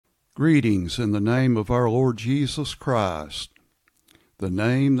Greetings in the name of our Lord Jesus Christ, the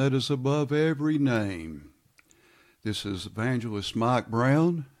name that is above every name. This is Evangelist Mike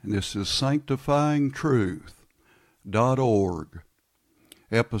Brown, and this is SanctifyingTruth.org,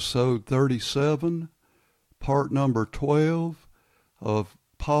 episode 37, part number 12 of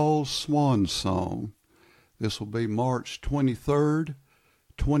Paul's Swan song. This will be March 23rd,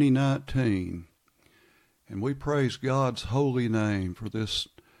 2019. And we praise God's holy name for this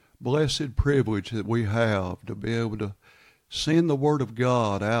blessed privilege that we have to be able to send the Word of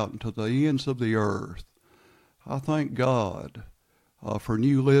God out into the ends of the earth. I thank God for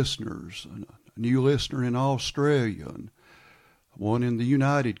new listeners, a new listener in Australia, and one in the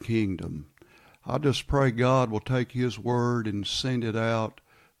United Kingdom. I just pray God will take His Word and send it out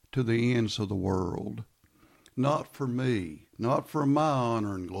to the ends of the world. Not for me, not for my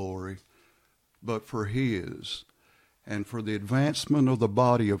honor and glory, but for His, and for the advancement of the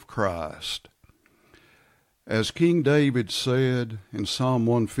body of Christ. As King David said in Psalm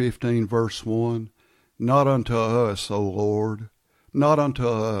 115, verse 1, "Not unto us, O Lord, not unto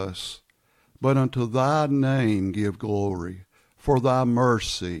us, but unto thy name give glory, for thy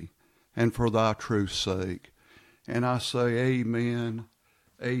mercy and for thy truth's sake." And I say amen,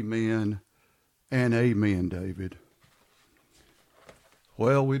 amen, and amen, David.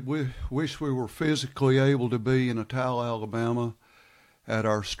 Well, we wish we were physically able to be in Attala, Alabama at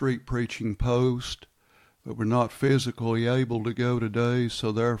our street preaching post, but we're not physically able to go today,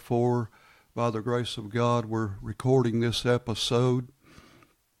 so therefore, by the grace of God, we're recording this episode.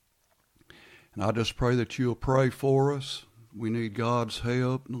 And I just pray that you'll pray for us. We need God's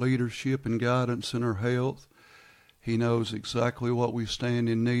help, leadership, and guidance in our health. He knows exactly what we stand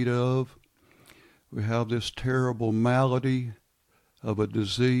in need of. We have this terrible malady of a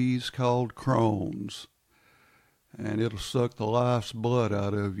disease called Crohn's, and it'll suck the life's blood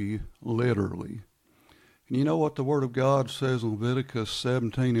out of you, literally. And you know what the Word of God says in Leviticus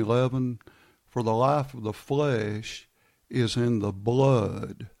 17:11? For the life of the flesh is in the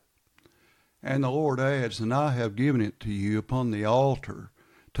blood. And the Lord adds, and I have given it to you upon the altar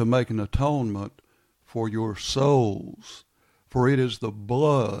to make an atonement for your souls. For it is the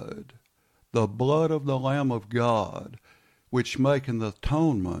blood of the Lamb of God, which maketh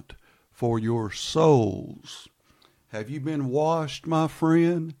atonement for your souls. Have you been washed, my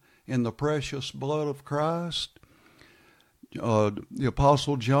friend, in the precious blood of Christ? The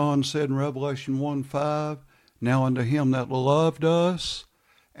Apostle John said in Revelation 1:5, "Now unto him that loved us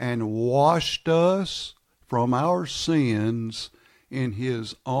and washed us from our sins in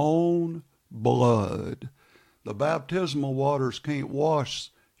his own blood." The baptismal waters can't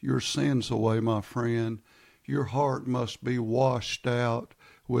wash your sins away, my friend. Your heart must be washed out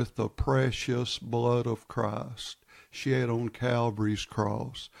with the precious blood of Christ shed on Calvary's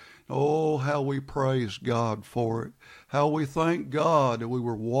cross. Oh, how we praise God for it. How we thank God that we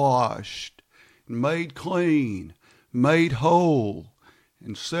were washed, made clean, made whole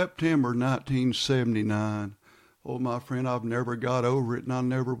in September 1979. Oh, my friend, I've never got over it, and I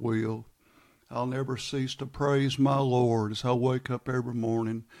never will. I'll never cease to praise my Lord as I wake up every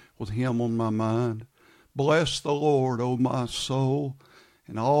morning with Him on my mind. Bless the Lord, O my soul,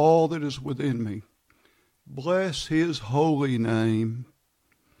 and all that is within me. Bless His holy name.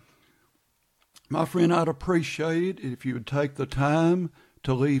 My friend, I'd appreciate it if you would take the time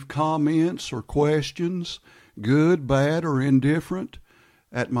to leave comments or questions, good, bad, or indifferent,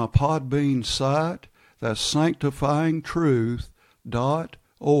 at my Podbean site. That's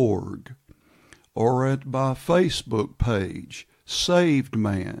SanctifyingTruth.org. Or at my Facebook page, Saved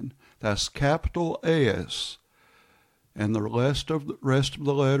Man. That's capital S, and the rest of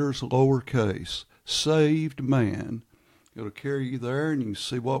the letters lowercase. Saved Man. It'll carry you there, and you can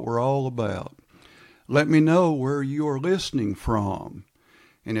see what we're all about. Let me know where you are listening from,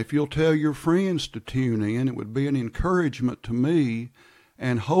 and if you'll tell your friends to tune in, it would be an encouragement to me,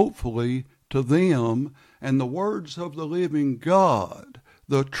 and hopefully to them, and the words of the living God,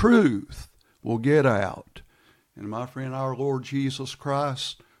 the truth, will get out. And my friend, our Lord Jesus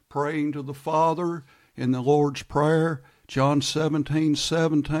Christ, praying to the Father in the Lord's Prayer, John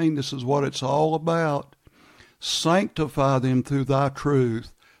 17:17, this is what it's all about. Sanctify them through thy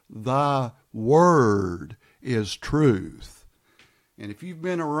truth. Thy word is truth. And if you've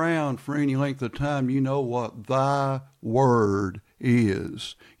been around for any length of time, you know what thy word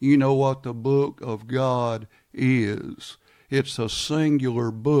is. You know what the book of God is. It's a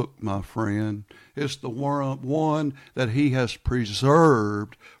singular book, my friend. It's the one that He has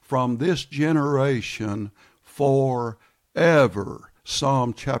preserved from this generation forever.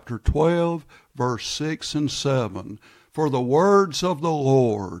 Psalm chapter 12, verse 6 and 7. For the words of the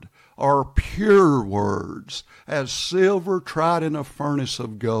Lord are pure words, as silver tried in a furnace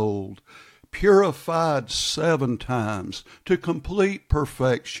of gold, purified 7 times to complete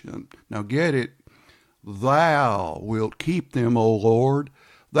perfection. Now get it. Thou wilt keep them, O Lord.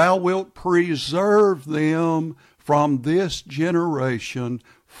 Thou wilt preserve them from this generation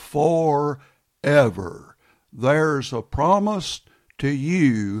forever. There's a promise to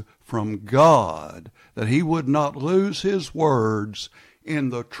you from God that he would not lose his words in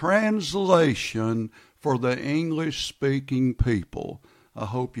the translation for the English-speaking people. I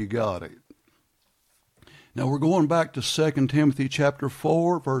hope you got it. Now we're going back to 2 Timothy chapter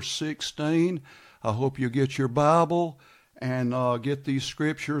 4, verse 16. I hope you get your Bible and get these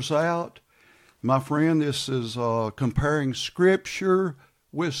scriptures out. My friend, this is comparing Scripture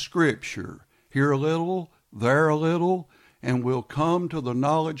with Scripture. Here a little, there a little, and we'll come to the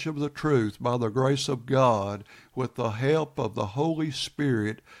knowledge of the truth by the grace of God with the help of the Holy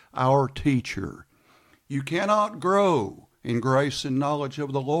Spirit, our teacher. You cannot grow in grace and knowledge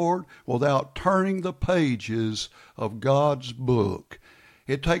of the Lord without turning the pages of God's book.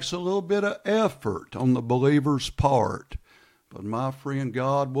 It takes a little bit of effort on the believer's part, but my friend,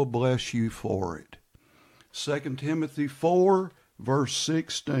 God will bless you for it. 2 Timothy 4, verse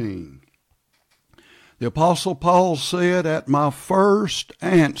 16. The Apostle Paul said, "At my first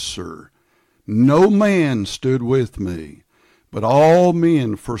answer, no man stood with me, but all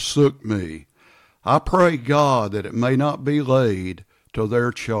men forsook me. I pray God that it may not be laid to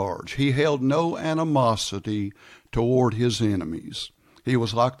their charge." He held no animosity toward his enemies. He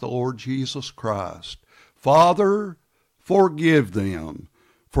was like the Lord Jesus Christ. "Father, forgive them,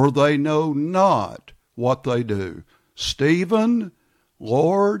 for they know not what they do." Stephen,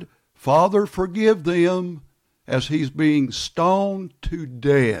 Lord, Father, forgive them, as he's being stoned to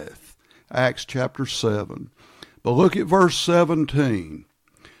death. Acts chapter 7. But look at verse 17.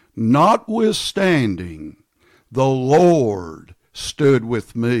 "Notwithstanding, the Lord stood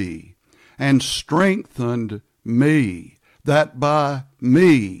with me and strengthened me, that by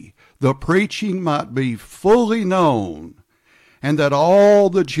me the preaching might be fully known, and that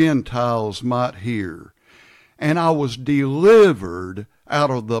all the Gentiles might hear. And I was delivered out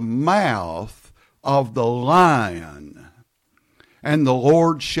of the mouth of the lion. And the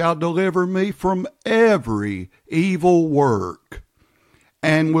Lord shall deliver me from every evil work,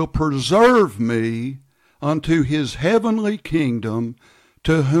 and will preserve me unto his heavenly kingdom,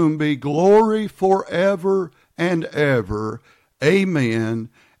 to whom be glory forever and ever. Amen."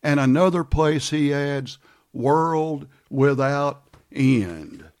 And another place he adds, "world without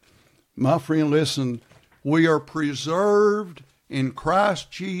end." My friend, listen, we are preserved in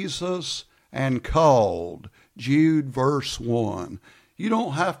Christ Jesus and called. Jude verse 1. You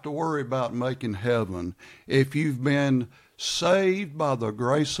don't have to worry about making heaven if you've been saved by the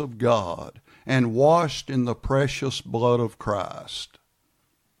grace of God and washed in the precious blood of Christ.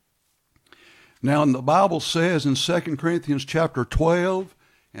 Now, the Bible says in 2 Corinthians chapter 12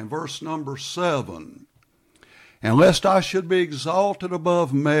 and verse number 7, "And lest I should be exalted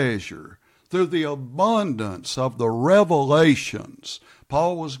above measure through the abundance of the revelations."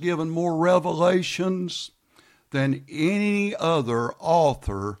 Paul was given more revelations than any other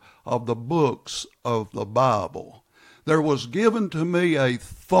author of the books of the Bible. "There was given to me a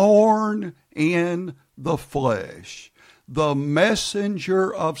thorn in the flesh, the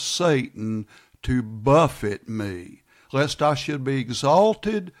messenger of Satan to buffet me, lest I should be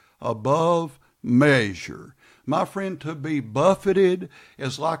exalted above measure." My friend, to be buffeted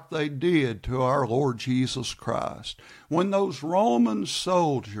is like they did to our Lord Jesus Christ. When those Roman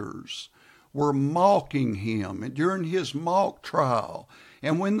soldiers were mocking him during his mock trial,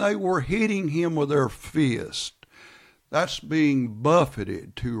 and when they were hitting him with their fist, that's being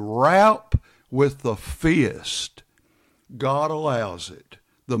buffeted, to rap with the fist. God allows it.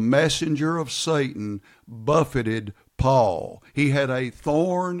 The messenger of Satan buffeted Paul. He had a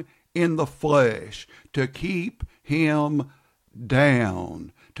thorn in the flesh to keep him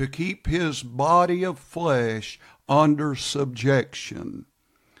down, to keep his body of flesh under subjection.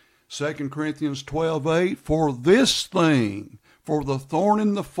 2 Corinthians 12:8, "For this thing, for the thorn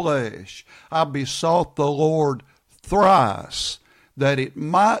in the flesh, I besought the Lord thrice, that it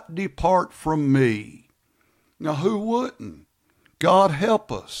might depart from me." Now who wouldn't? God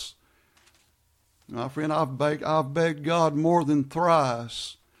help us. My friend, I've begged God more than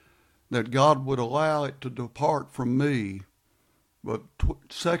thrice that God would allow it to depart from me. But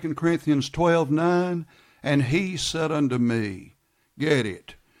 2 Corinthians 12:9, "And he said unto me," get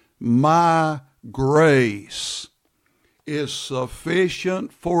it, "my grace is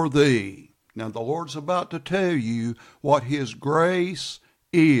sufficient for thee." Now the Lord's about to tell you what his grace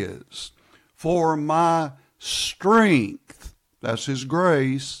is. For my strength, that's His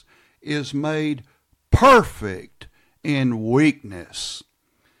grace, is made perfect in weakness.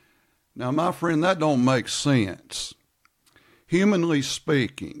 Now, my friend, that don't make sense. Humanly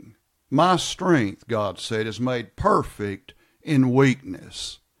speaking, my strength, God said, is made perfect in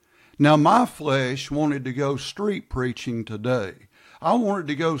weakness. Now, my flesh wanted to go street preaching today. I wanted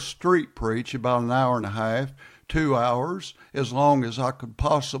to go street preach about an hour and a half, 2 hours, as long as I could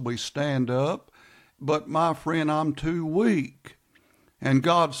possibly stand up. But my friend, I'm too weak. And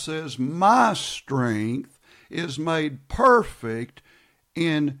God says, my strength is made perfect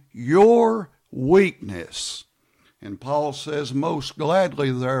in your weakness. And Paul says, most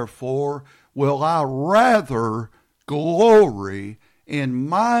gladly, therefore, will I rather glory in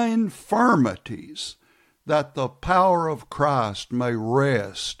my infirmities, that the power of Christ may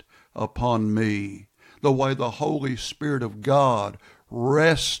rest upon me, the way the Holy Spirit of God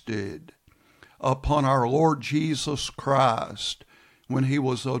rested upon our Lord Jesus Christ when He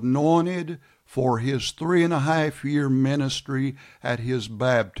was anointed for His 3.5-year ministry at His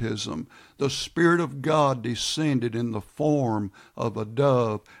baptism. The Spirit of God descended in the form of a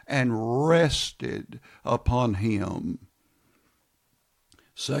dove and rested upon Him.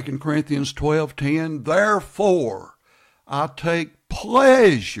 2 Corinthians 12:10, therefore I take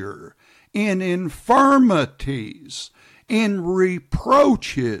pleasure in infirmities, in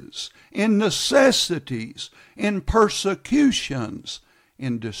reproaches, in necessities, in persecutions,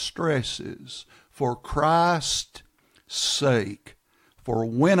 in distresses, for Christ's sake. For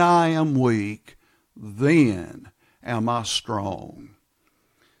when I am weak, then am I strong.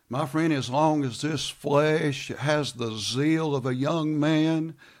 My friend, as long as this flesh has the zeal of a young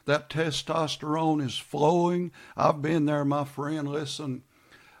man, that testosterone is flowing. I've been there, my friend. Listen,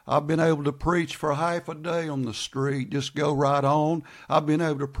 I've been able to preach for half a day on the street. Just go right on. I've been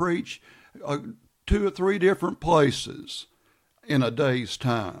able to preach 2 or 3 different places in a day's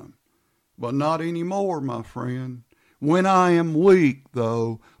time. But not anymore, my friend. When I am weak,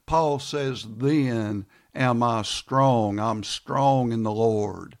 though, Paul says, then am I strong. I'm strong in the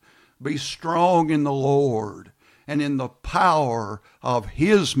Lord. Be strong in the Lord and in the power of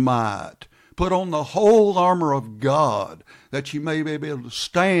His might. Put on the whole armor of God, that you may be able to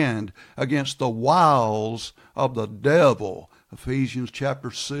stand against the wiles of the devil. Ephesians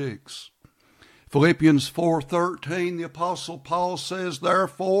chapter 6. Philippians 4:13, the Apostle Paul says,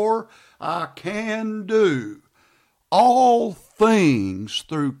 therefore I can do all things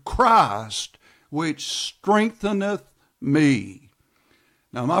through Christ, which strengtheneth me.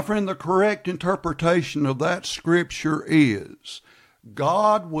 Now, my friend, the correct interpretation of that scripture is,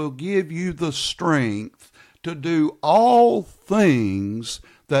 God will give you the strength to do all things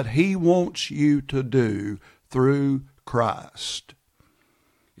that He wants you to do through Christ.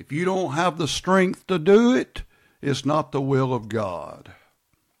 If you don't have the strength to do it, it's not the will of God.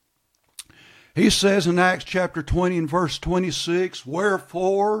 He says in Acts chapter 20 and verse 26,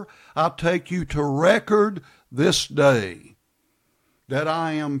 wherefore I take you to record this day, that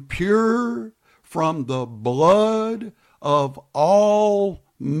I am pure from the blood of all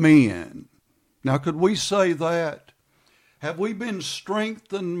men. Now, could we say that? Have we been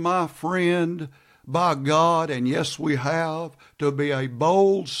strengthened, my friend, by God? And yes, we have, to be a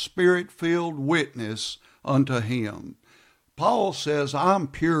bold, Spirit-filled witness unto Him. Paul says, I'm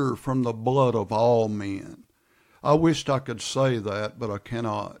pure from the blood of all men. I wished I could say that, but I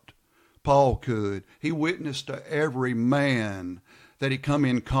cannot. Paul could. He witnessed to every man that he come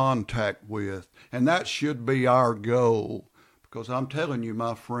in contact with. And that should be our goal. Because I'm telling you,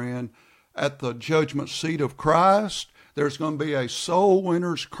 my friend, at the judgment seat of Christ, there's going to be a soul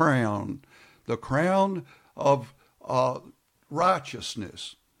winner's crown. The crown of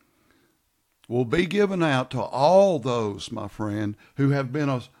righteousness will be given out to all those, my friend, who have been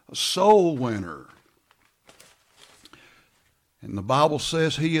a soul winner. And the Bible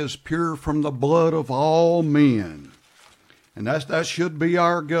says He is pure from the blood of all men. And that should be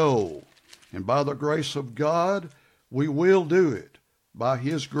our goal. And by the grace of God, we will do it by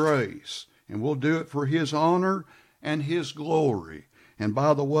His grace. And we'll do it for His honor and His glory. And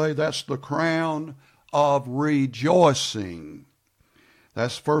by the way, that's the crown of rejoicing.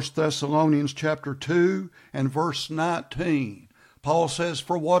 That's 1 Thessalonians chapter 2 and verse 19. Paul says,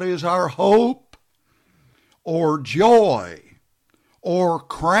 for what is our hope or joy or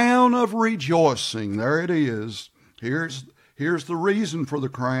crown of rejoicing? There it is. Here's the reason for the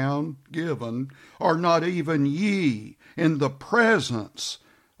crown given. Are not even ye in the presence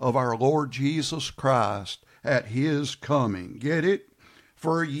of our Lord Jesus Christ at His coming? Get it?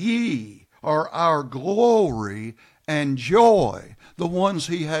 For ye are our glory and joy. the ones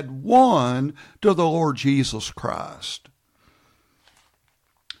he had won to the Lord Jesus Christ.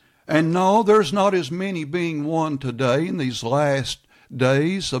 And no, there's not as many being won today in these last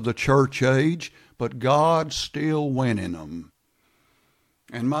days of the church age, but God's still winning them.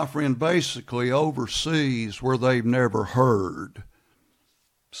 And my friend, basically overseas where they've never heard,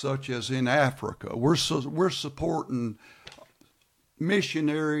 such as in Africa. We're supporting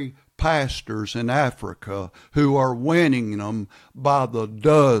missionary pastors in Africa who are winning them by the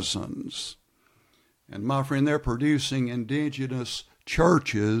dozens. And my friend, they're producing indigenous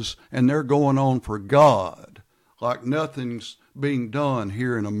churches, and they're going on for God like nothing's being done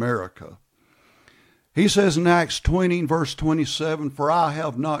here in America. He says in Acts 20, verse 27, "For I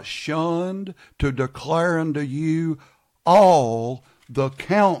have not shunned to declare unto you all the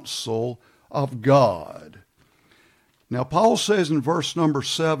counsel of God." Now, Paul says in verse number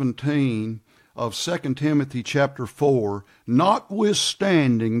 17 of 2 Timothy chapter 4,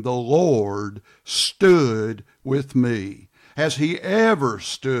 "Notwithstanding the Lord stood with me, as he ever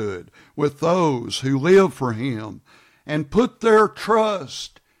stood with those who live for him and put their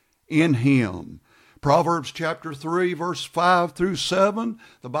trust in him." Proverbs chapter 3, verse 5 through 7,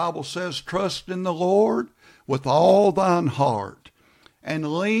 the Bible says, "Trust in the Lord with all thine heart,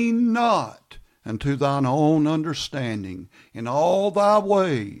 and lean not unto thine own understanding. In all thy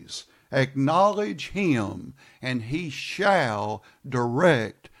ways acknowledge him, and he shall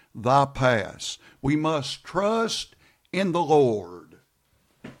direct thy paths." We must trust in the Lord.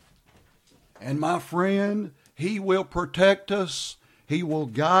 And my friend, he will protect us. He will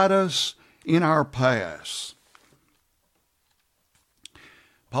guide us in our paths.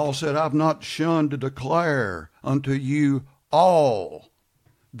 Paul said, "I've not shunned to declare unto you all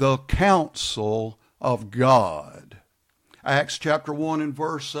the counsel of God." Acts chapter 1 and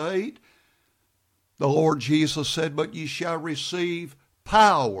verse 8, the Lord Jesus said, "But ye shall receive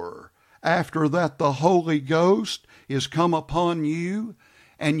power after that the Holy Ghost is come upon you,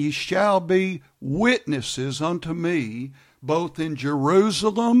 and ye shall be witnesses unto me, both in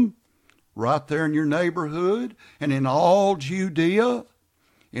Jerusalem," right there in your neighborhood, "and in all Judea,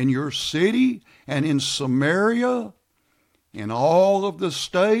 in your city, and in Samaria, in all of the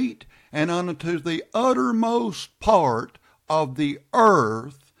state, and unto the uttermost part of the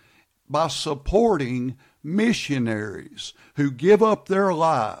earth," by supporting missionaries who give up their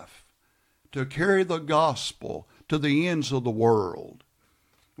life to carry the gospel to the ends of the world.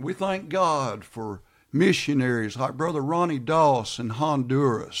 We thank God for missionaries like Brother Ronnie Doss in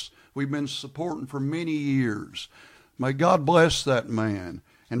Honduras. We've been supporting for many years. May God bless that man,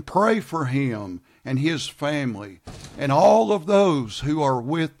 and pray for him and his family and all of those who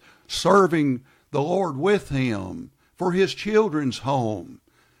are serving the Lord with him, for his children's home.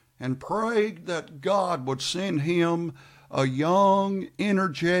 And pray that God would send him a young,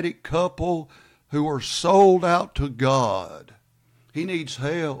 energetic couple who are sold out to God. He needs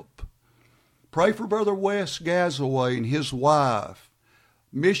help. Pray for Brother Wes Gazaway and his wife,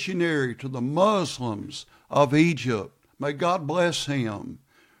 missionary to the Muslims of Egypt. May God bless him.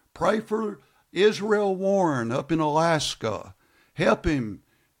 Pray for Israel Warren up in Alaska. Help him.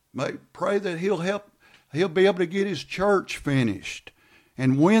 Pray that he'll be able to get his church finished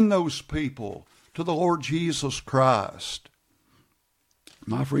and win those people to the Lord Jesus Christ.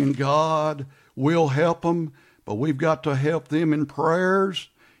 My friend, God will help them, but we've got to help them in prayers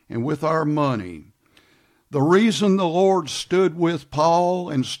and with our money. The reason the Lord stood with Paul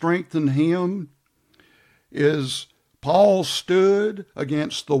and strengthened him is Paul stood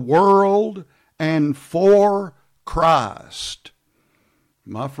against the world and for Christ.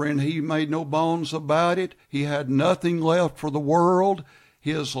 My friend, he made no bones about it. He had nothing left for the world.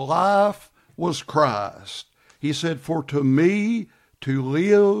 His life was Christ. He said, "For to me to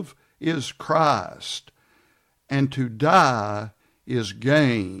live is Christ, and to die is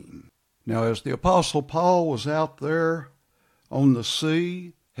gain." Now, as the Apostle Paul was out there on the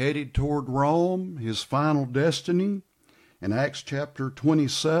sea, headed toward Rome, his final destiny, in Acts chapter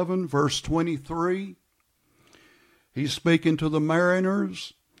 27, verse 23, he's speaking to the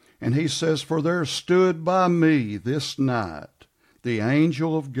mariners, and he says, "For there stood by me this night the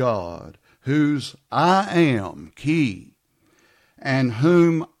angel of God, whose I am key, and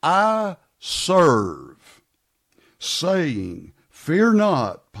whom I serve, saying, Fear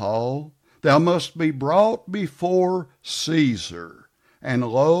not, Paul, thou must be brought before Caesar. And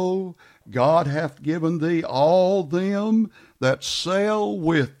lo, God hath given thee all them that sail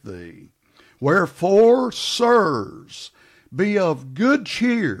with thee. Wherefore, sirs, be of good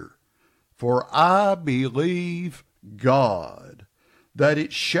cheer, for I believe God, that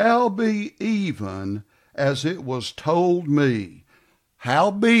it shall be even as it was told me.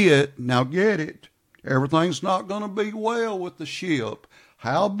 Howbeit, now get it, everything's not going to be well with the ship.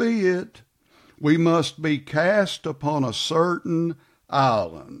 Howbeit, we must be cast upon a certain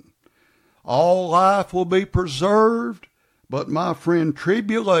island. All life will be preserved, but my friend,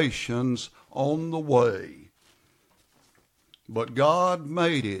 tribulation's on the way. But God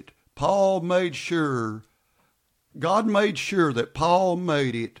made it. God made sure that Paul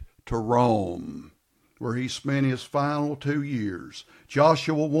made it to Rome, where he spent his final 2 years.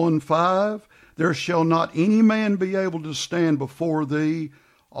 Joshua 1:5, there shall not any man be able to stand before thee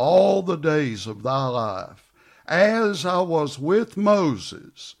all the days of thy life. As I was with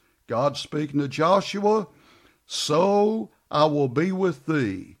Moses, God speaking to Joshua, so I will be with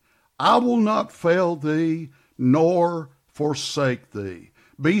thee. I will not fail thee, nor forsake thee.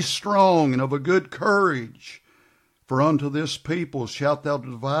 Be strong and of a good courage, for unto this people shalt thou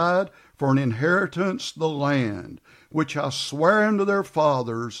divide for an inheritance the land, which I swear unto their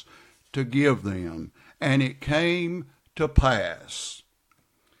fathers to give them. And it came to pass.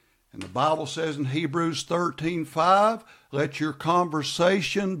 And the Bible says in Hebrews 13:5, let your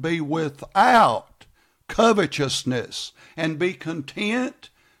conversation be without covetousness, and be content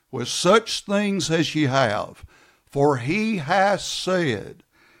with such things as ye have. For he hath said,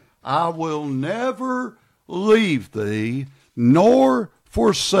 I will never leave thee, nor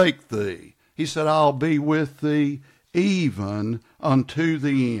forsake thee. He said, I'll be with thee even unto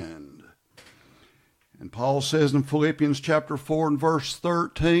the end. And Paul says in Philippians chapter 4 and verse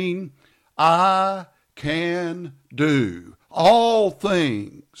 13, I can do all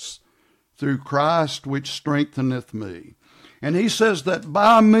things through Christ which strengtheneth me. And he says that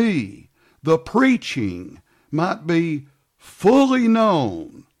by me the preaching might be fully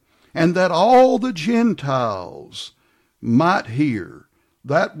known, and that all the Gentiles might hear.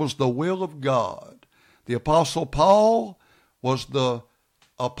 That was the will of God. The Apostle Paul was the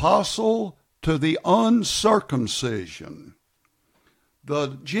apostle to the uncircumcision,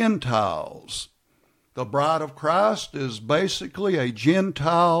 the Gentiles. The bride of Christ is basically a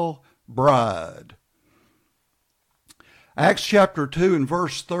Gentile bride. Acts chapter 2 and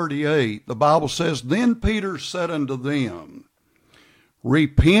verse 38, the Bible says, Then Peter said unto them,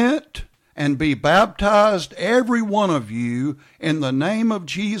 Repent and be baptized every one of you in the name of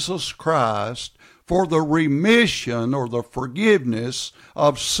Jesus Christ for the remission or the forgiveness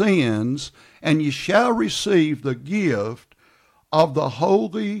of sins, and ye shall receive the gift of the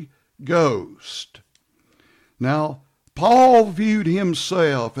Holy Ghost. Now, Paul viewed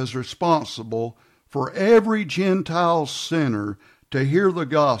himself as responsible for every Gentile sinner to hear the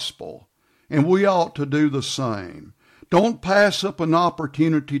gospel, and we ought to do the same. Don't pass up an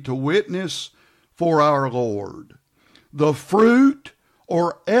opportunity to witness for our Lord. The fruit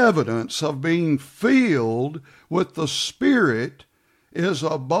or evidence of being filled with the Spirit is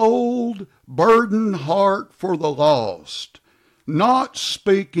a bold, burdened heart for the lost, not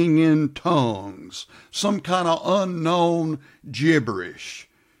speaking in tongues, some kind of unknown gibberish,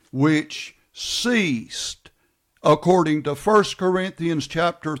 which ceased according to 1 Corinthians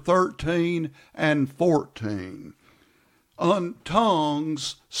chapter 13 and 14.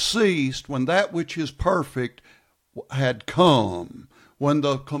 Tongues ceased when that which is perfect had come, when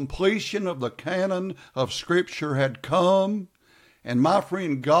the completion of the canon of Scripture had come, and my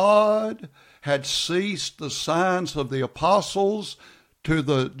friend, God had ceased the signs of the apostles to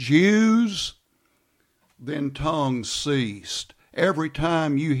the Jews, then tongues ceased. Every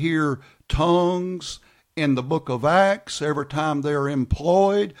time you hear tongues in the book of Acts, every time they're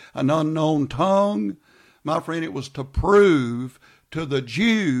employed, an unknown tongue, my friend, it was to prove to the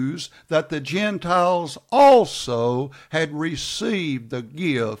Jews that the Gentiles also had received the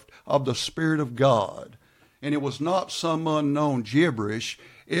gift of the Spirit of God. And it was not some unknown gibberish.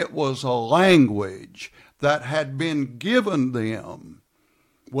 It was a language that had been given them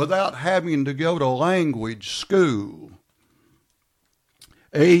without having to go to language school.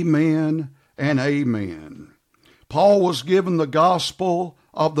 Amen and amen. Paul was given the gospel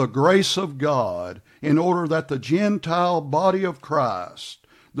of the grace of God in order that the Gentile body of Christ,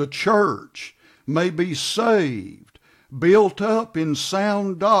 the church, may be saved, built up in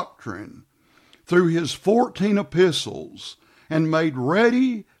sound doctrine through his 14 epistles, and made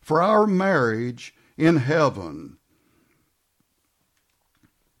ready for our marriage in heaven.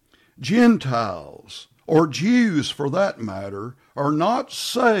 Gentiles, or Jews for that matter, are not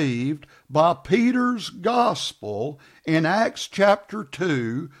saved by Peter's gospel in Acts chapter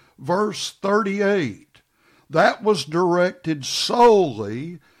 2, verse 38. That was directed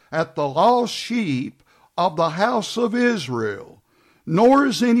solely at the lost sheep of the house of Israel. Nor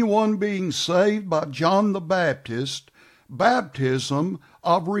is anyone being saved by John the Baptist baptism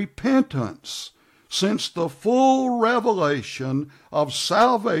of repentance, since the full revelation of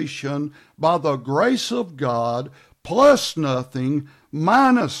salvation by the grace of God, plus nothing,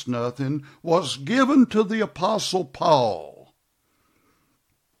 minus nothing, was given to the Apostle Paul.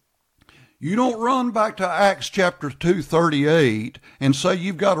 You don't run back to Acts chapter 2:38 and say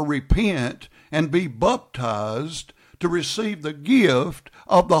you've got to repent and be baptized to receive the gift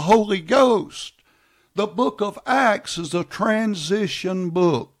of the Holy Ghost. The book of Acts is a transition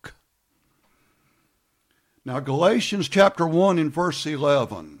book. Now, Galatians chapter 1 and verse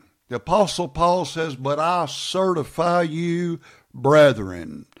 11, the Apostle Paul says, "But I certify you,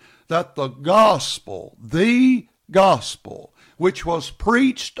 brethren, that the gospel, which was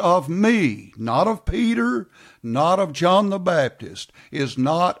preached of me," not of Peter, not of John the Baptist, "is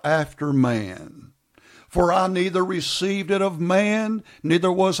not after man. For I neither received it of man,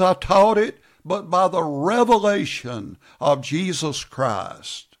 neither was I taught it, but by the revelation of Jesus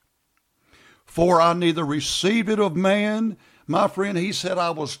Christ. For I neither received it of man," my friend, he said, "I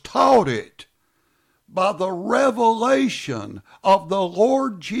was taught it by the revelation of the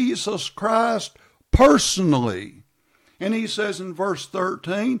Lord Jesus Christ personally." And he says in verse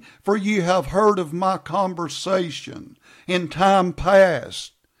 13, "For you have heard of my conversation in time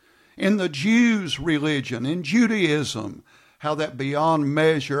past, in the Jews' religion, in Judaism, how that beyond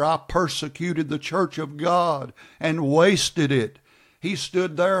measure I persecuted the church of God and wasted it." He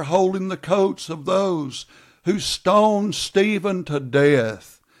stood there holding the coats of those who stoned Stephen to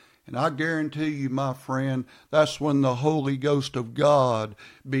death. And I guarantee you, my friend, that's when the Holy Ghost of God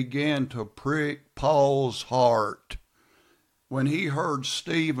began to prick Paul's heart. When he heard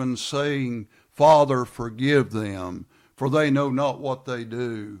Stephen saying, "Father, forgive them, for they know not what they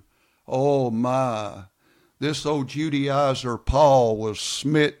do." Oh my, this old Judaizer Paul was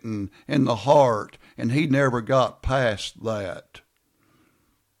smitten in the heart, and he never got past that.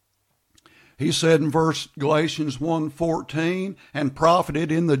 He said in Galatians 1:14, "And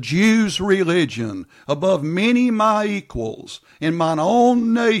profited in the Jews' religion above many my equals in mine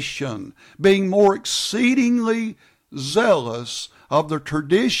own nation, being more exceedingly zealous of the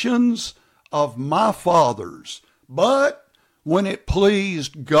traditions of my fathers. But when it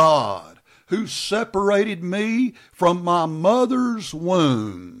pleased God, who separated me from my mother's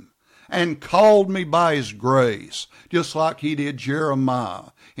womb, and called me by his grace," just like he did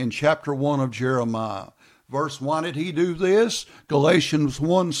Jeremiah in chapter 1 of Jeremiah. Verse, why did he do this? Galatians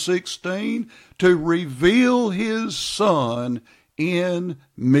 1:16, "to reveal his Son in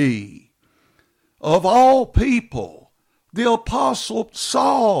me." Of all people, the Apostle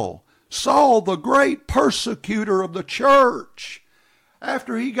Saul, the great persecutor of the church,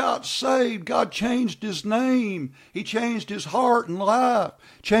 after he got saved, God changed his name. He changed his heart and life,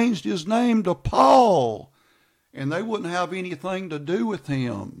 changed his name to Paul. And they wouldn't have anything to do with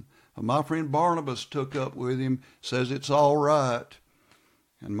him. My friend Barnabas took up with him, says it's all right.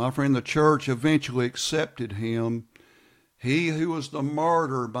 And my friend, the church eventually accepted him. He who was the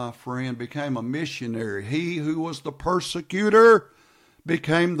martyr, my friend, became a missionary. He who was the persecutor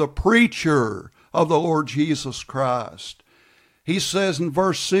became the preacher of the Lord Jesus Christ. He says in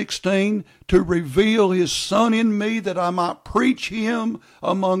verse 16, "to reveal his Son in me, that I might preach him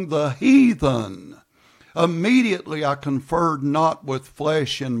among the heathen. Immediately I conferred not with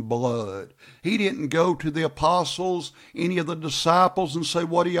flesh and blood." He didn't go to the apostles, any of the disciples, and say,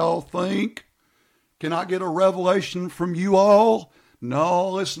 "What do y'all think? Can I get a revelation from you all?" No,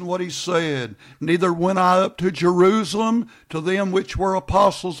 listen to what he said. "Neither went I up to Jerusalem to them which were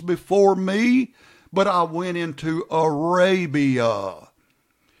apostles before me, but I went into Arabia,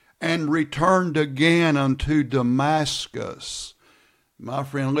 and returned again unto Damascus." My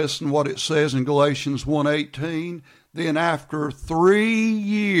friend, listen what it says in Galatians 1:18. "Then after 3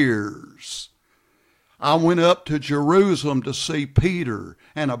 years, I went up to Jerusalem to see Peter,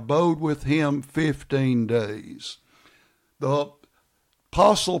 and abode with him 15 days. The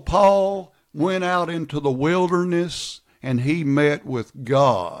Apostle Paul went out into the wilderness, and he met with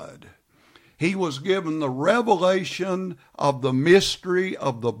God. He was given the revelation of the mystery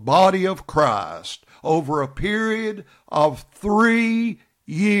of the body of Christ over a period of 3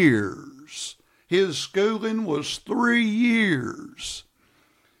 years. His schooling was 3 years.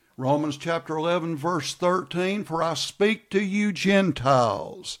 Romans chapter 11, verse 13, "For I speak to you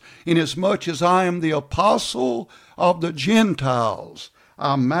Gentiles, inasmuch as I am the apostle of the Gentiles,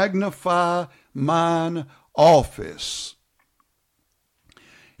 I magnify mine office.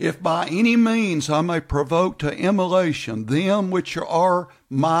 If by any means I may provoke to emulation them which are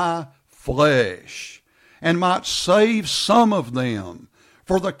my flesh, and might save some of them,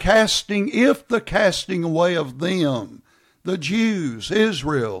 if the casting away of them the Jews,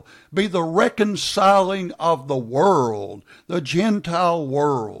 Israel, be the reconciling of the world, the Gentile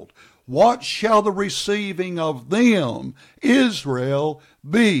world. What shall the receiving of them, Israel,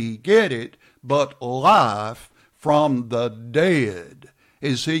 be? Get it? But life from the dead.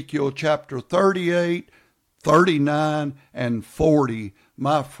 Ezekiel chapter 38, 39, and 40.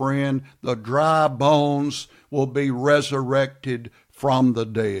 My friend, the dry bones will be resurrected from the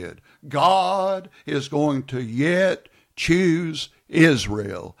dead. God is going to yet choose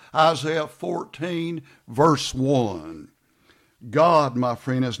Israel. Isaiah 14, verse 1. God, my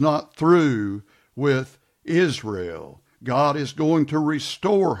friend, is not through with Israel. God is going to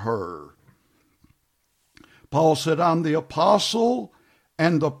restore her. Paul said, I'm the apostle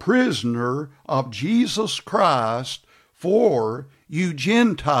and the prisoner of Jesus Christ for you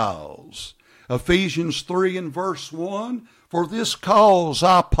Gentiles. Ephesians 3 and verse 1, for this cause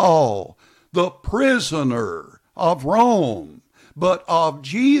I, Paul, the prisoner of Rome, but of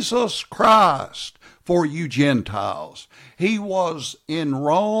Jesus Christ for you Gentiles. He was in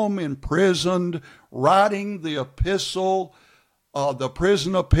Rome imprisoned, writing the epistle, the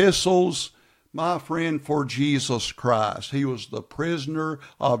prison epistles, my friend, for Jesus Christ. He was the prisoner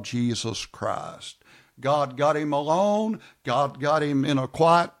of Jesus Christ. God got him alone. God got him in a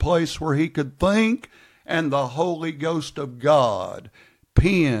quiet place where he could think, and the Holy Ghost of God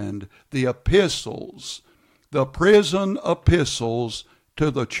penned the epistles, the prison epistles to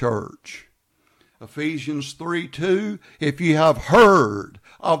the church. Ephesians 3:2, if you have heard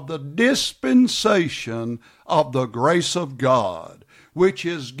of the dispensation of the grace of God, which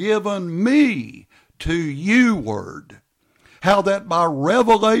is given me to youward, how that by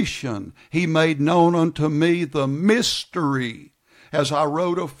revelation he made known unto me the mystery, as I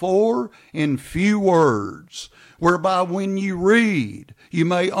wrote afore in few words, whereby when you read, you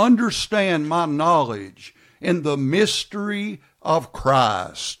may understand my knowledge in the mystery of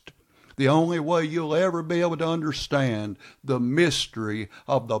Christ. The only way you'll ever be able to understand the mystery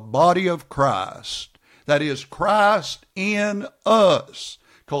of the body of Christ, that is Christ in us.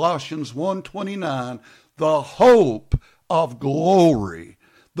 Colossians 1:29, the hope of glory,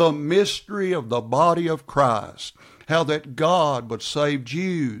 the mystery of the body of Christ, how that God would save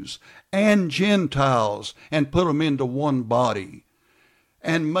Jews and Gentiles and put them into one body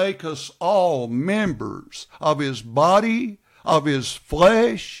and make us all members of his body, of his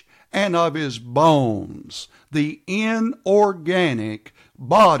flesh, and of his bones, the inorganic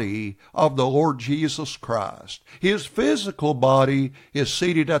body of the Lord Jesus Christ. His physical body is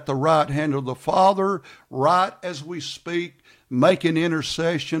seated at the right hand of the Father, right as we speak, making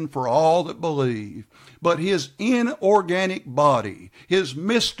intercession for all that believe. But his inorganic body, his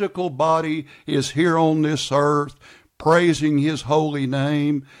mystical body, is here on this earth, praising his holy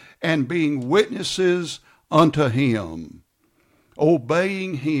name and being witnesses unto him,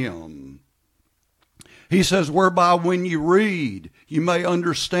 obeying him. He says, whereby when you read, you may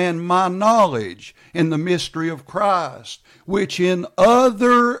understand my knowledge in the mystery of Christ, which in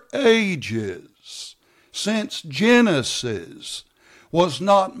other ages, since Genesis, was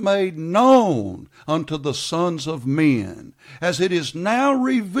not made known unto the sons of men, as it is now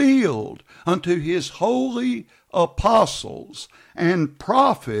revealed unto his holy apostles and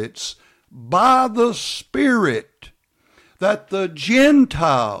prophets by the Spirit, that the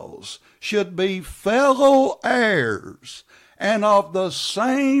Gentiles should be fellow heirs and of the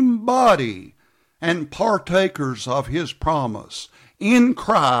same body and partakers of his promise in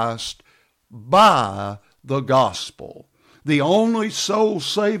Christ by the gospel. The only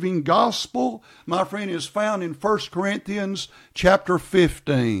soul-saving gospel, my friend, is found in 1 Corinthians chapter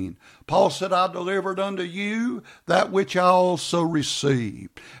 15. Paul said, I delivered unto you that which I also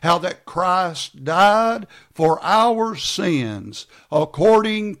received, how that Christ died for our sins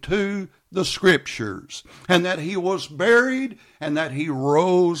according to the Scriptures, and that he was buried, and that he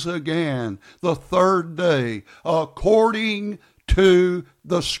rose again the third day according to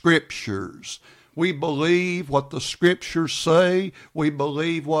the Scriptures. We believe what the Scriptures say. We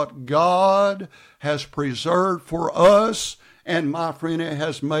believe what God has preserved for us. And my friend, it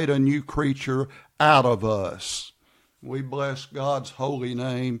has made a new creature out of us. We bless God's holy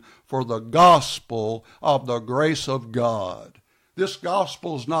name for the gospel of the grace of God. This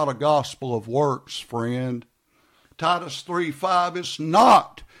gospel is not a gospel of works, friend. Titus 3:5, it's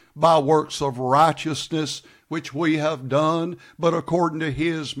not by works of righteousness which we have done, but according to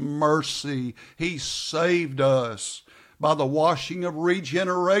his mercy, he saved us by the washing of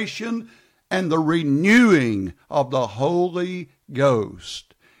regeneration and the renewing of the Holy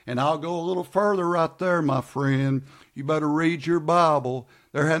Ghost. And I'll go a little further right there, my friend. You better read your Bible.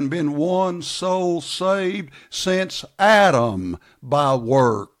 There hadn't been one soul saved since Adam by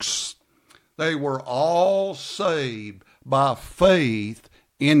works. They were all saved by faith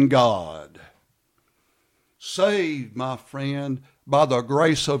in God. Saved, my friend, by the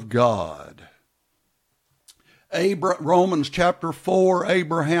grace of God. Romans chapter 4,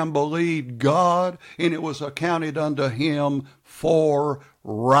 Abraham believed God, and it was accounted unto him for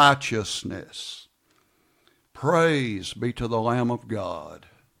righteousness. Praise be to the Lamb of God.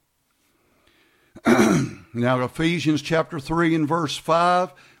 Now Ephesians chapter 3 and verse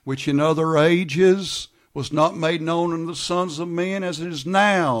 5, which in other ages was not made known unto the sons of men, as it is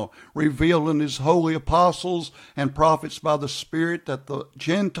now revealed in his holy apostles and prophets by the Spirit, that the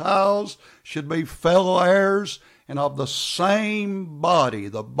Gentiles should be fellow heirs and of the same body,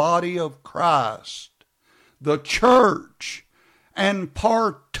 the body of Christ, the church, and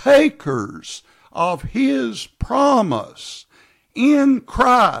partakers of his promise in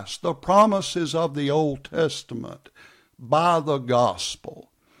Christ, the promises of the Old Testament, by the gospel.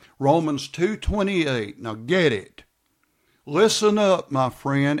 Romans 2:28. Now get it. Listen up, my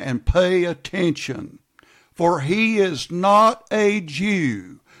friend, and pay attention. For he is not a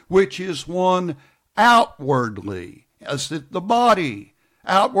Jew, which is one outwardly, as the body,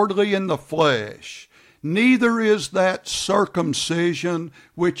 outwardly in the flesh. Neither is that circumcision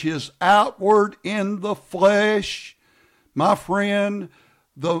which is outward in the flesh. My friend,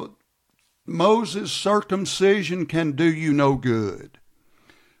 the Moses' circumcision can do you no good.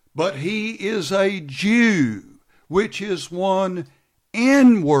 But he is a Jew, which is one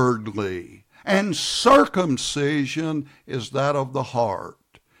inwardly, and circumcision is that of the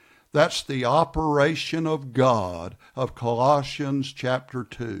heart. That's the operation of God of Colossians chapter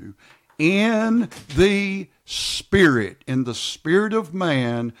 2. In the Spirit of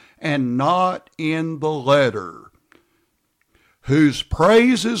man, and not in the letter, whose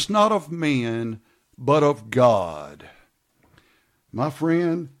praise is not of men, but of God. My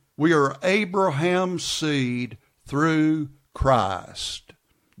friend, we are Abraham's seed through Christ.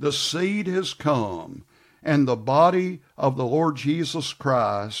 The seed has come, and the body of the Lord Jesus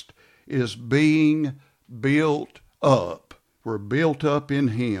Christ is being built up. We're built up in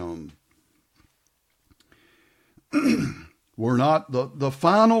him. We're not, the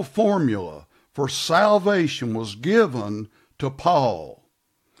final formula for salvation was given to Paul.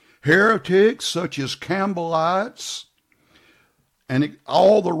 Heretics such as Campbellites and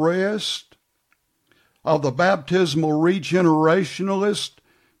all the rest of the baptismal regenerationalists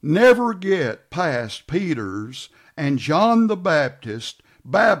never get past Peter's and John the Baptist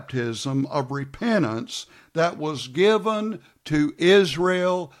baptism of repentance that was given to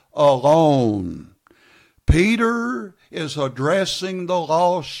Israel alone. Peter is addressing the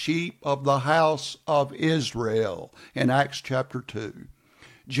lost sheep of the house of Israel in Acts chapter 2.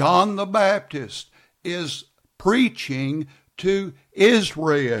 John the Baptist is preaching to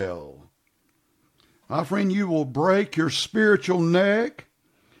Israel. My friend, you will break your spiritual neck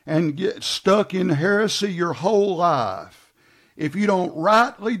and get stuck in heresy your whole life if you don't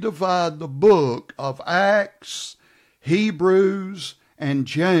rightly divide the book of Acts, Hebrews, and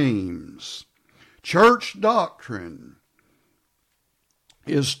James. Church doctrine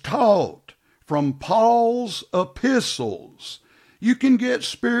is taught from Paul's epistles. You can get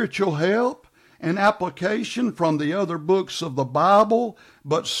spiritual help and application from the other books of the Bible,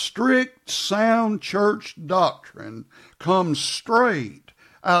 but strict, sound church doctrine comes straight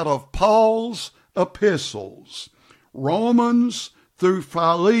out of Paul's epistles. Romans through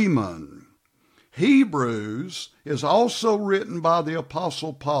Philemon. Hebrews is also written by the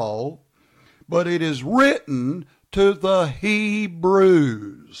Apostle Paul, but it is written to the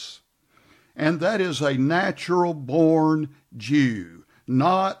Hebrews. And that is a natural-born Jew,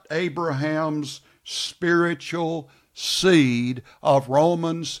 not Abraham's spiritual seed of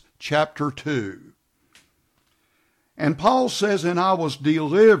Romans chapter 2. And Paul says, and I was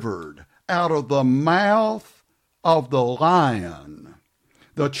delivered out of the mouth of the lion.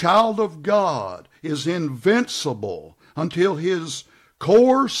 The child of God is invincible until his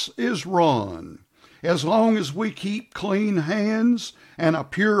course is run. As long as we keep clean hands and a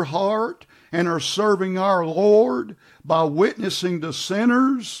pure heart and are serving our Lord by witnessing to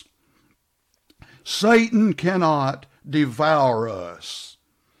sinners, Satan cannot devour us.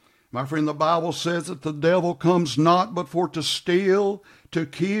 My friend, the Bible says that the devil comes not but for to steal, to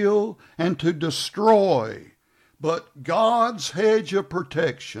kill, and to destroy. But God's hedge of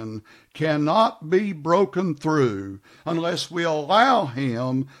protection cannot be broken through unless we allow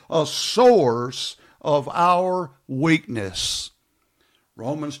him a source of our weakness.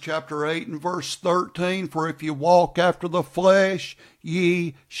 Romans chapter 8 and verse 13, for if you walk after the flesh,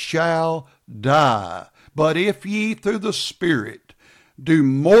 ye shall die. But if ye through the Spirit do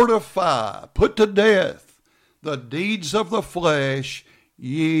mortify, put to death the deeds of the flesh,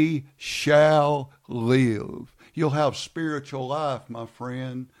 ye shall live. You'll have spiritual life, my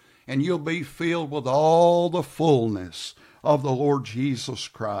friend, and you'll be filled with all the fullness of the Lord Jesus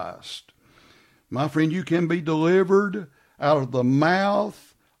Christ. My friend, you can be delivered out of the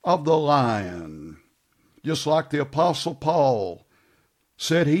mouth of the lion, just like the Apostle Paul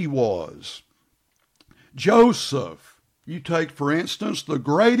said he was. Joseph, you take, for instance, the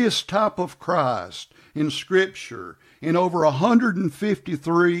greatest type of Christ in Scripture, in over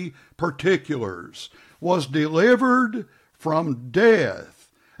 153 particulars, was delivered from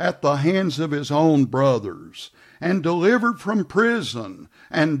death at the hands of his own brothers, and delivered from prison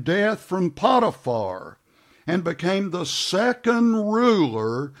and death from Potiphar, and became the second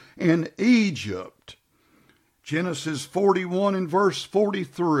ruler in Egypt. Genesis 41 and verse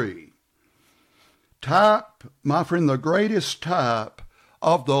 43. Type, my friend, the greatest type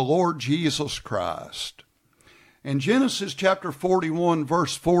of the Lord Jesus Christ. In Genesis chapter 41,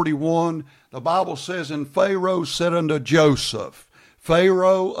 verse 41, the Bible says, and Pharaoh said unto Joseph,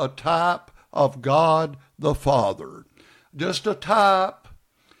 Pharaoh, a type of God the Father. Just a type.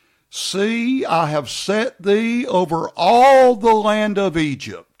 See, I have set thee over all the land of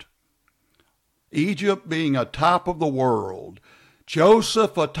Egypt. Egypt being a type of the world.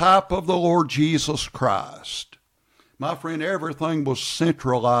 Joseph, a type of the Lord Jesus Christ. My friend, everything was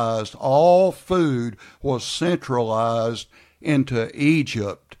centralized. All food was centralized into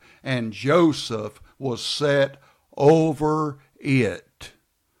Egypt, and Joseph was set over it.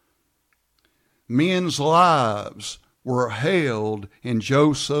 Men's lives were held in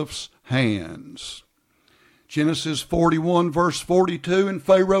Joseph's hands. Genesis 41 verse 42, and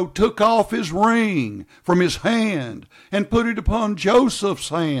Pharaoh took off his ring from his hand and put it upon Joseph's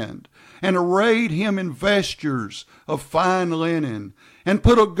hand and arrayed him in vestures of fine linen and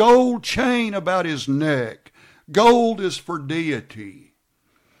put a gold chain about his neck. Gold is for deity.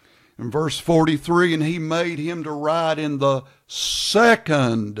 In verse 43, and he made him to ride in the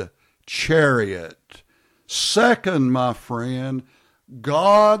second chariot. Second, my friend,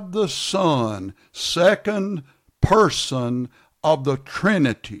 God the Son, second person of the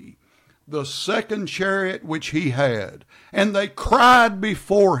Trinity, the second chariot which he had. And they cried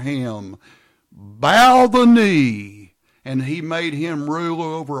before him, bow the knee, and he made him ruler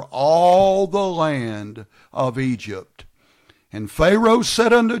over all the land of Egypt. And Pharaoh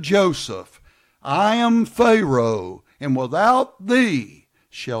said unto Joseph, I am Pharaoh, and without thee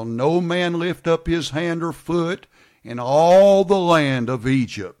shall no man lift up his hand or foot in all the land of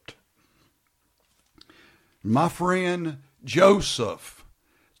Egypt. My friend, Joseph,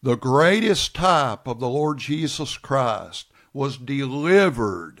 the greatest type of the Lord Jesus Christ, was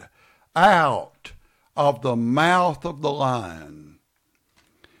delivered out of the mouth of the lion.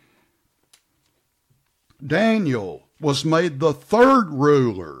 Daniel was made the third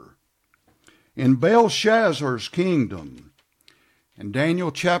ruler in Belshazzar's kingdom. In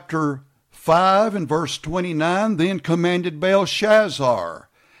Daniel chapter 5 and verse 29, then commanded Belshazzar,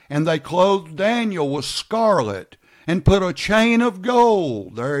 and they clothed Daniel with scarlet, and put a chain of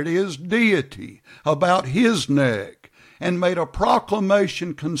gold, there it is, deity, about his neck, and made a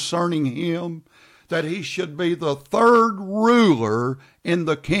proclamation concerning him, that he should be the third ruler in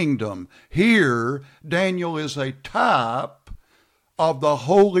the kingdom. Here, Daniel is a type of the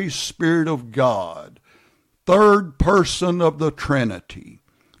Holy Spirit of God. Third person of the Trinity,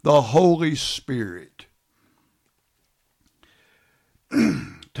 the Holy Spirit.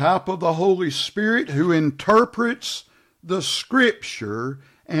 Type of the Holy Spirit who interprets the Scripture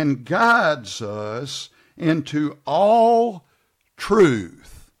and guides us into all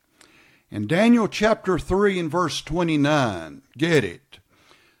truth. In Daniel chapter 3 and verse 29, get it.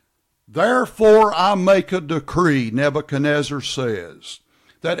 Therefore I make a decree, Nebuchadnezzar says,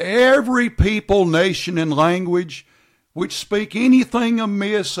 that every people, nation, and language which speak anything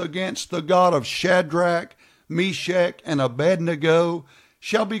amiss against the God of Shadrach, Meshach, and Abednego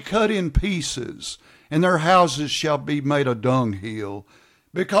shall be cut in pieces, and their houses shall be made a dunghill,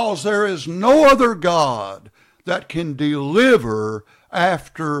 because there is no other God that can deliver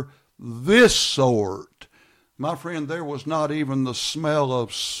after this sort. My friend, there was not even the smell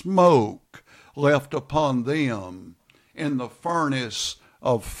of smoke left upon them in the furnace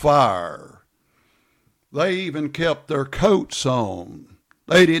of fire. They even kept their coats on.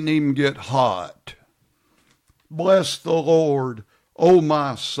 They didn't even get hot. Bless the Lord, O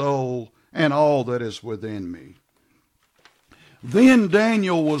my soul, and all that is within me. Then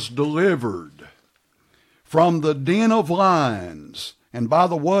Daniel was delivered from the den of lions. And by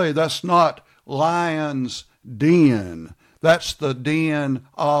the way, that's not lion's den. That's the den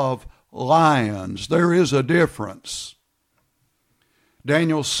of lions. There is a difference.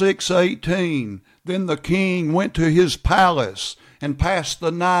 Daniel 6:18, then the king went to his palace and passed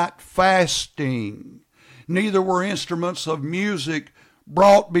the night fasting. Neither were instruments of music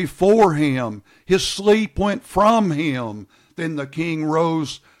brought before him. His sleep went from him. Then the king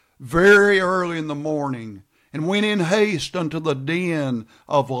rose very early in the morning and went in haste unto the den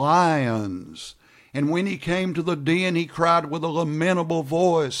of lions. And when he came to the den, he cried with a lamentable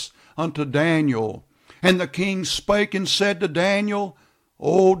voice unto Daniel. And the king spake and said to Daniel,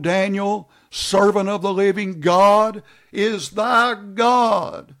 O Daniel, servant of the living God, is thy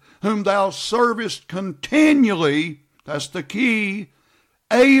God, whom thou servest continually, that's the key,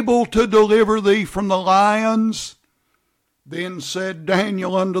 able to deliver thee from the lions? Then said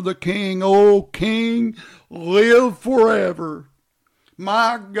Daniel unto the king, O king, live forever.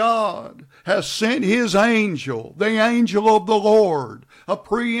 My God has sent his angel, the angel of the Lord, a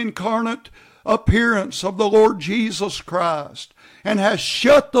pre-incarnate appearance of the Lord Jesus Christ, and has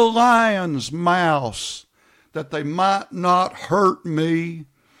shut the lions' mouths, that they might not hurt me.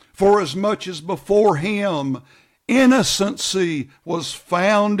 For as much as before him innocency was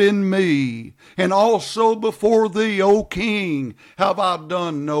found in me, and also before thee, O king, have I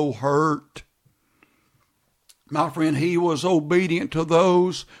done no hurt. My friend, he was obedient to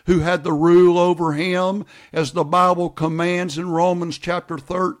those who had the rule over him, as the Bible commands in Romans chapter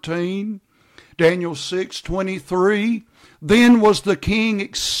 13. Daniel 6:23, then was the king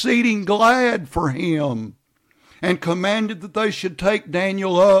exceeding glad for him, and commanded that they should take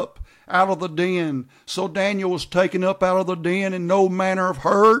Daniel up out of the den. So Daniel was taken up out of the den, and no manner of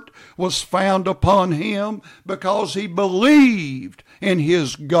hurt was found upon him, because he believed in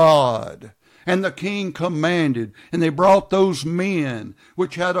his God. And the king commanded, and they brought those men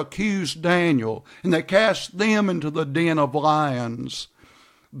which had accused Daniel, and they cast them into the den of lions,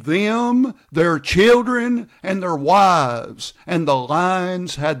 them, their children, and their wives, and the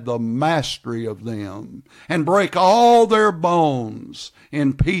lions had the mastery of them, and brake all their bones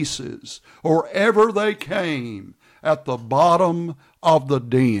in pieces, or ever they came at the bottom of the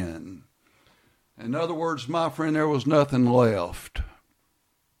den. In other words, my friend, there was nothing left.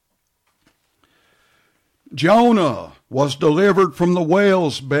 Jonah was delivered from the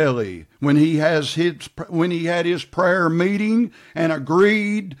whale's belly when he had his prayer meeting and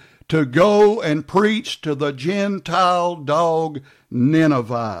agreed to go and preach to the Gentile dog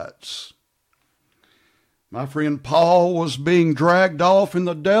Ninevites. My friend, Paul was being dragged off in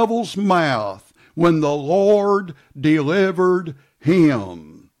the devil's mouth when the Lord delivered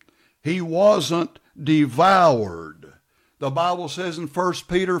him. He wasn't devoured. The Bible says in 1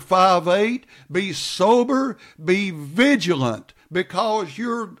 Peter 5:8, be sober, be vigilant, because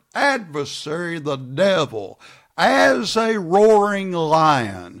your adversary, the devil, as a roaring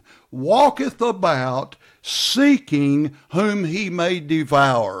lion, walketh about, seeking whom he may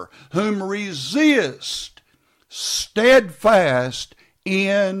devour, whom resist, steadfast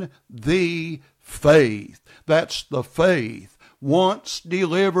in the faith. That's the faith once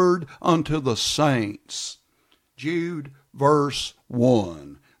delivered unto the saints. Jude verse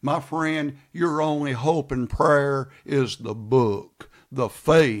 1. My friend, your only hope and prayer is the book, the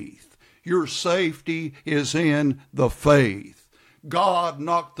faith. Your safety is in the faith. God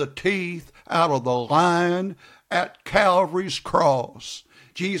knocked the teeth out of the lion at Calvary's cross.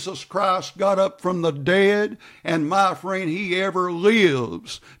 Jesus Christ got up from the dead, and my friend, he ever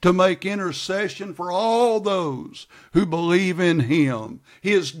lives to make intercession for all those who believe in him.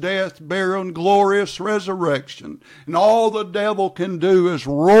 His death, burial, and glorious resurrection. And all the devil can do is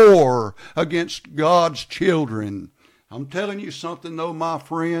roar against God's children. I'm telling you something though, my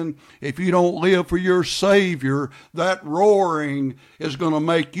friend, if you don't live for your Savior, that roaring is going to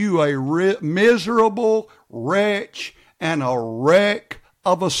make you a miserable wretch and a wreck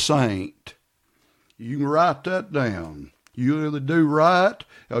of a saint. You can write that down. You either do right,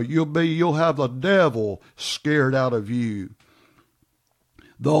 or you'll have the devil scared out of you.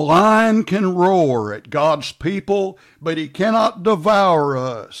 The lion can roar at God's people, but he cannot devour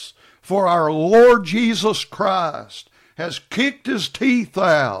us. For our Lord Jesus Christ has kicked his teeth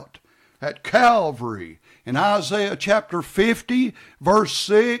out at Calvary. In Isaiah chapter 50, verse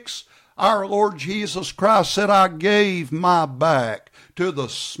 6, our Lord Jesus Christ said, I gave my back to the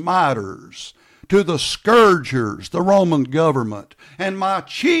smiters, to the scourgers, the Roman government, and my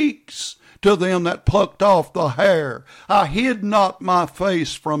cheeks to them that plucked off the hair. I hid not my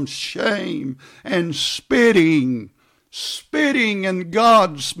face from shame and spitting. spitting in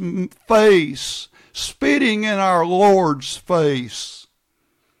God's face, spitting in our Lord's face.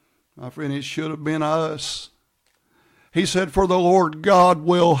 My friend, it should have been us. He said, for the Lord God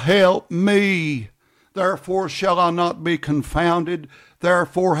will help me. Therefore shall I not be confounded.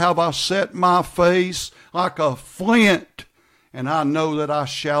 Therefore have I set my face like a flint, and I know that I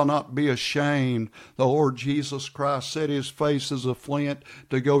shall not be ashamed. The Lord Jesus Christ set his face as a flint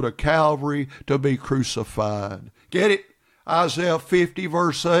to go to Calvary to be crucified. Get it? Isaiah 50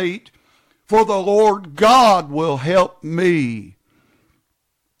 verse 8. For the Lord God will help me.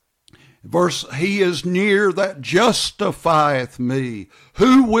 He is near that justifieth me.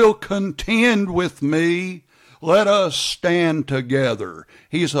 Who will contend with me? Let us stand together.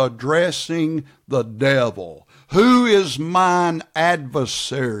 He's addressing the devil. Who is mine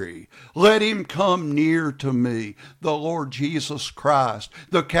adversary? Let him come near to me. The Lord Jesus Christ,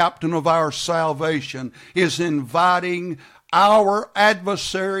 the captain of our salvation, is inviting our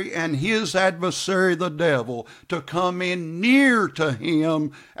adversary and his adversary, the devil, to come in near to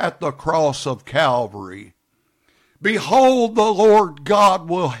him at the cross of Calvary. Behold, the Lord God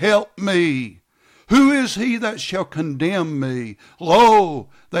will help me. Who is he that shall condemn me? Lo,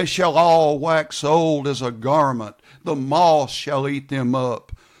 they shall all wax old as a garment. The moth shall eat them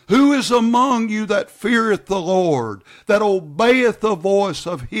up. Who is among you that feareth the Lord, that obeyeth the voice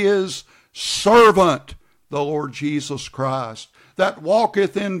of his servant, the Lord Jesus Christ, that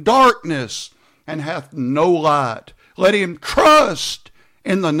walketh in darkness and hath no light? Let him trust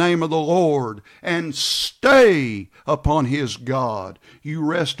in the name of the Lord and stay upon his God. You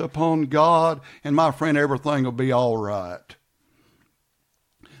rest upon God, and my friend, everything will be all right.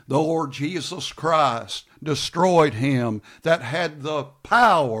 The Lord Jesus Christ destroyed him that had the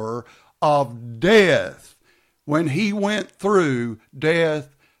power of death when he went through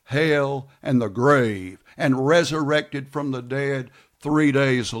death, hell, and the grave, and resurrected from the dead 3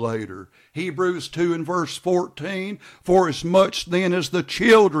 days later. Hebrews 2 and verse 14, for as much then as the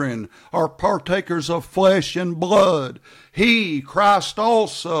children are partakers of flesh and blood, he, Christ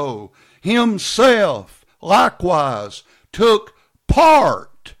also, himself likewise took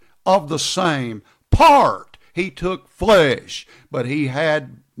part of the same. Part. He took flesh, but he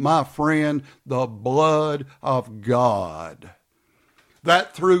had, my friend, the blood of God,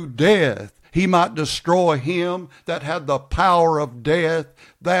 that through death he might destroy him that had the power of death,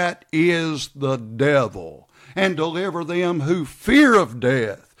 that is the devil, and deliver them who fear of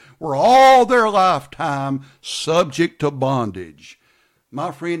death, were all their lifetime subject to bondage.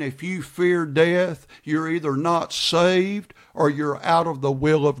 My friend, if you fear death, you're either not saved or you're out of the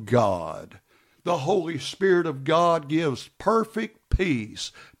will of God. The Holy Spirit of God gives perfect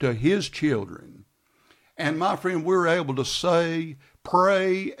peace to his children. And my friend, we're able to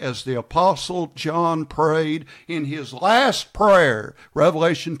pray as the Apostle John prayed in his last prayer,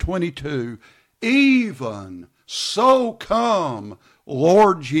 Revelation 22, even so come,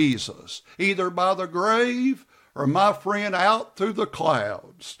 Lord Jesus, either by the grave or, my friend, out through the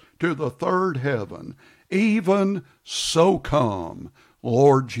clouds to the third heaven. Even so come,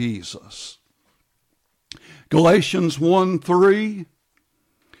 Lord Jesus. Galatians 1:3.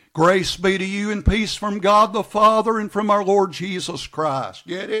 Grace be to you and peace from God the Father and from our Lord Jesus Christ.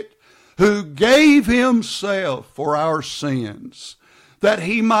 Get it? Who gave himself for our sins, that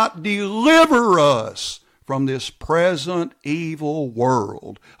he might deliver us from this present evil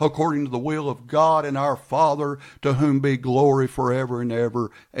world, according to the will of God and our Father, to whom be glory forever and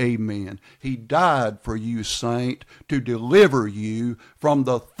ever. Amen. He died for you, saint, to deliver you from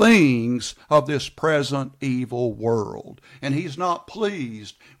the things of this present evil world. And he's not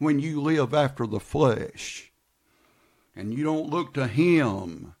pleased when you live after the flesh and you don't look to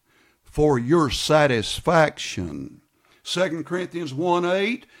him for your satisfaction. 2 Corinthians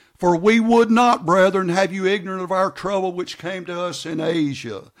 1:8, for we would not, brethren, have you ignorant of our trouble which came to us in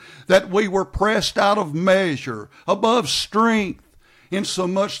Asia, that we were pressed out of measure, above strength,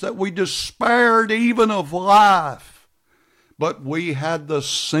 insomuch that we despaired even of life. But we had the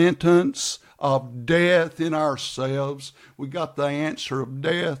sentence of death in ourselves. We got the answer of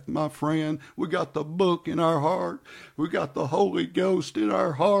death, my friend. We got the book in our heart. We got the Holy Ghost in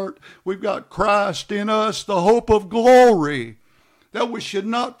our heart. We've got Christ in us, the hope of glory, that we should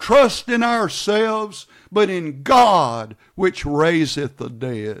not trust in ourselves, but in God, which raiseth the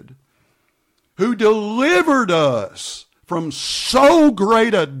dead, who delivered us from so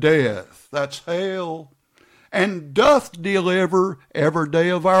great a death, that's hell, and doth deliver every day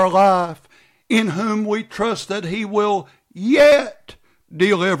of our life, in whom we trust that he will yet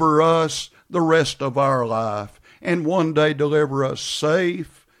deliver us the rest of our life, and one day deliver us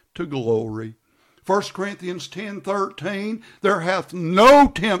safe to glory. 1 Corinthians 10:13, there hath no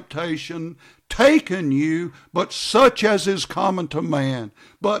temptation taken you, but such as is common to man.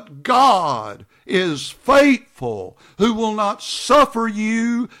 But God is faithful, who will not suffer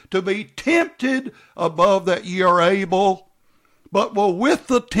you to be tempted above that ye are able, but will with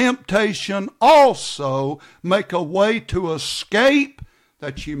the temptation also make a way to escape,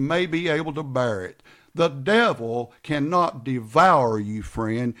 that you may be able to bear it. The devil cannot devour you,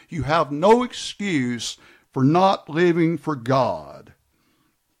 friend. You have no excuse for not living for God.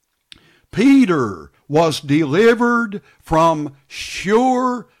 Peter was delivered from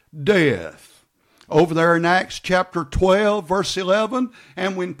sure death. Over there in Acts chapter 12, verse 11,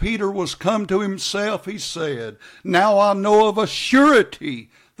 and when Peter was come to himself, he said, Now I know of a surety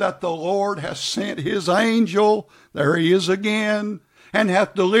that the Lord hath sent his angel, there he is again, and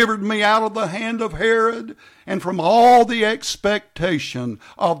hath delivered me out of the hand of Herod, and from all the expectation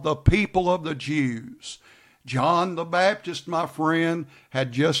of the people of the Jews. John the Baptist, my friend,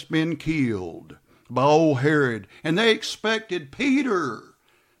 had just been killed by old Herod, and they expected Peter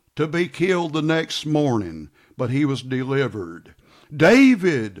to be killed the next morning, but he was delivered.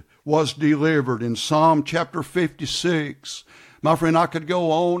 David was delivered in Psalm chapter 56. My friend, I could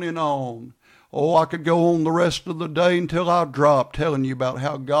go on and on. Oh, I could go on the rest of the day until I drop telling you about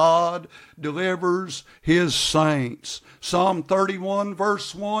how God delivers his saints. Psalm 31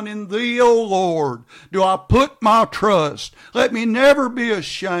 verse 1, In thee, O Lord, do I put my trust. Let me never be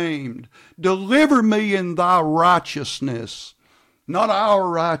ashamed. Deliver me in thy righteousness. Not our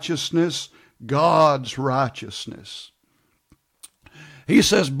righteousness, God's righteousness. He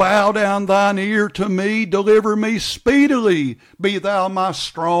says, Bow down thine ear to me, deliver me speedily. Be thou my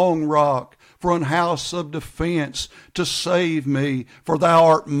strong rock, for an house of defense to save me. For thou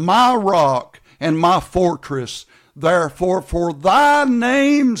art my rock and my fortress. Therefore, for thy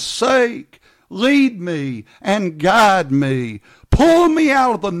name's sake, lead me and guide me. Pull me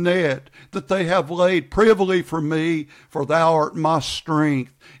out of the net that they have laid privily for me, for thou art my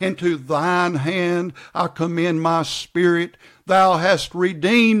strength. Into thine hand I commend my spirit. Thou hast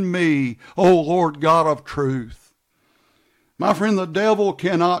redeemed me, O Lord God of truth. My friend, the devil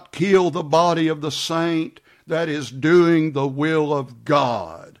cannot kill the body of the saint that is doing the will of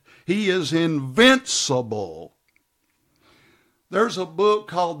God. He is invincible. There's a book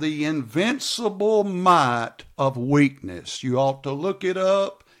called The Invincible Might of Weakness. You ought to look it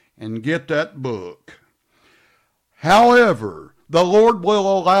up and get that book. However, the Lord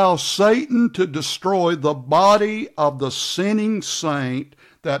will allow Satan to destroy the body of the sinning saint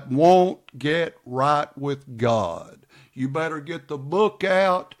that won't get right with God. You better get the book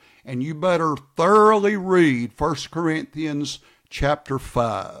out and you better thoroughly read 1 Corinthians chapter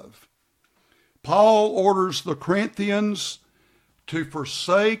 5. Paul orders the Corinthians to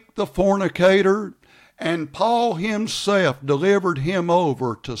forsake the fornicator, and Paul himself delivered him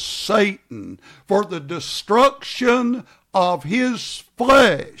over to Satan for the destruction of his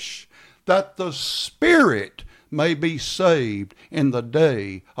flesh, that the spirit may be saved in the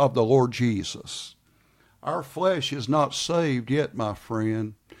day of the Lord Jesus. Our flesh is not saved yet, my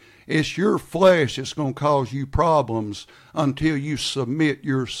friend. It's your flesh that's going to cause you problems until you submit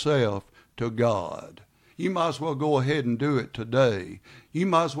yourself to God. You might as well go ahead and do it today. You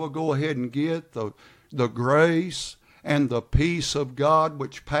might as well go ahead and get the grace and the peace of God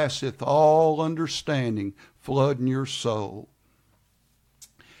which passeth all understanding flooding your soul.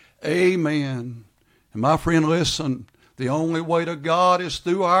 Amen. And my friend, listen, the only way to God is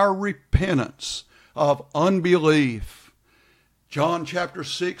through our repentance of unbelief. John chapter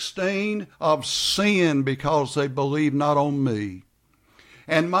 16, of sin because they believe not on me.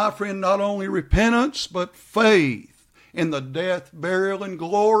 And my friend, not only repentance, but faith in the death, burial, and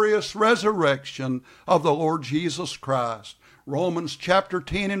glorious resurrection of the Lord Jesus Christ. Romans chapter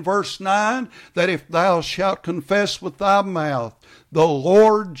 10 and verse 9, that if thou shalt confess with thy mouth the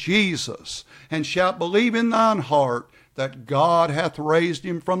Lord Jesus, and shalt believe in thine heart that God hath raised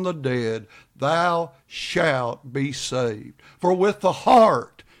him from the dead, thou shalt be saved. For with the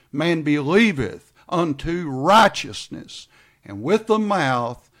heart man believeth unto righteousness, and with the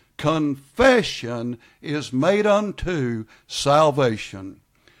mouth confession is made unto salvation.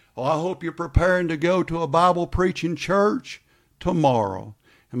 Well, I hope you're preparing to go to a Bible preaching church tomorrow.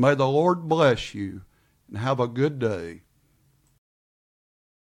 And may the Lord bless you and have a good day.